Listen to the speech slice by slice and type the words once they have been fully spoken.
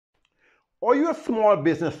Are you a small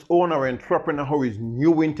business owner or entrepreneur who is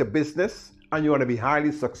new into business and you want to be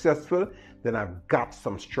highly successful? Then I've got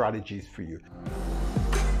some strategies for you.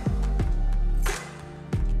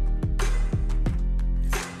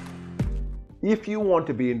 If you want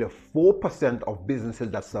to be in the 4% of businesses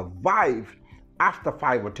that survive after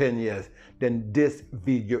 5 or 10 years, then this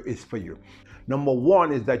video is for you. Number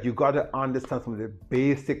one is that you got to understand some of the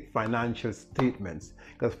basic financial statements.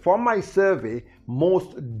 Because from my survey,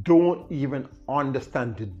 most don't even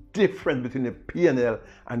understand the difference between the P&L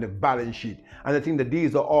and the balance sheet. And I think that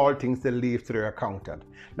these are all things they leave to their accountant.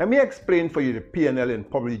 Let me explain for you the P&L in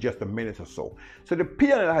probably just a minute or so. So the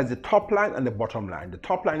P&L has the top line and the bottom line. The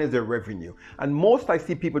top line is the revenue. And most I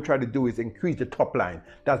see people try to do is increase the top line.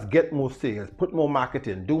 That's get more sales, put more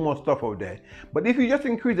marketing, do more stuff out there. But if you just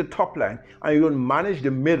increase the top line and you don't manage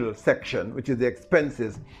the middle section, which is the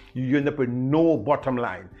expenses, you end up with no bottom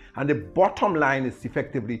line. And the bottom line is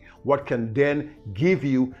effectively what can then give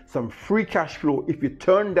you some free cash flow if you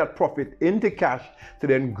turn that profit into cash to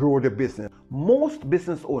then grow the business. Most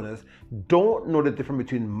business owners don't know the difference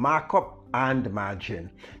between markup and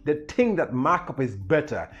margin. They think that markup is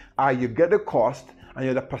better. You get the cost and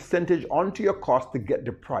you have a percentage onto your cost to get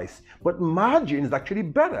the price. But margin is actually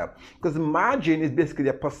better because margin is basically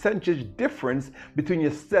a percentage difference between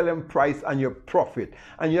your selling price and your profit.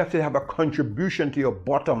 And you have to have a contribution to your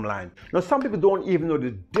bottom line. Now, some people don't even know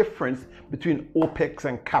the difference between Opex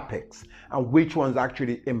and Capex and which ones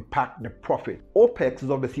actually impact the profit. Opex is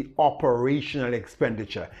obviously operational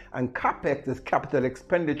expenditure and Capex is capital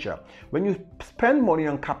expenditure. When you spend money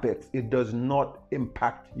on Capex, it does not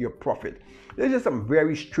impact your profit. There's just some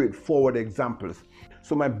very straightforward examples.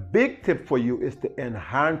 So my big tip for you is to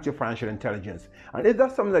enhance your financial intelligence. And if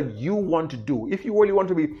that's something that you want to do, if you really want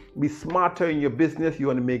to be smarter in your business, you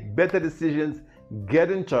want to make better decisions,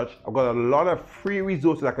 get in touch. I've got a lot of free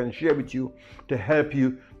resources I can share with you to help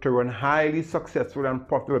you to run highly successful and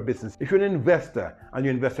profitable business. If you're an investor and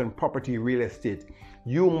you invest in property, real estate,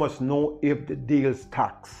 you must know if the deal's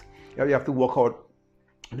tax. You have to work out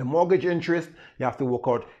the mortgage interest, you have to work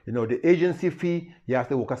out, the agency fee, you have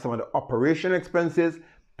to work out some of the operational expenses,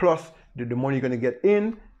 plus the money you're going to get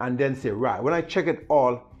in, and then say, right, when I check it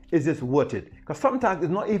all, is this worth it? Because sometimes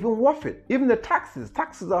it's not even worth it. Even the taxes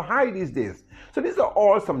are high these days. So these are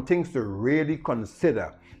all some things to really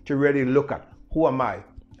consider, to really look at. Who am I?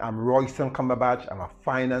 I'm Royston Cumberbatch. I'm a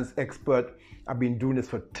finance expert. I've been doing this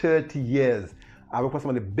for 30 years. I work for some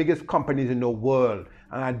of the biggest companies in the world,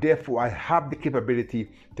 and therefore I have the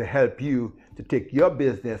capability to help you to take your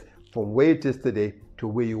business from where it is today to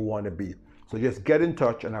where you want to be. So just get in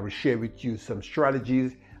touch and I will share with you some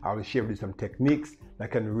strategies. I will share with you some techniques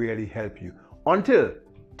that can really help you. Until,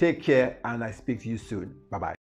 take care and I speak to you soon. Bye-bye.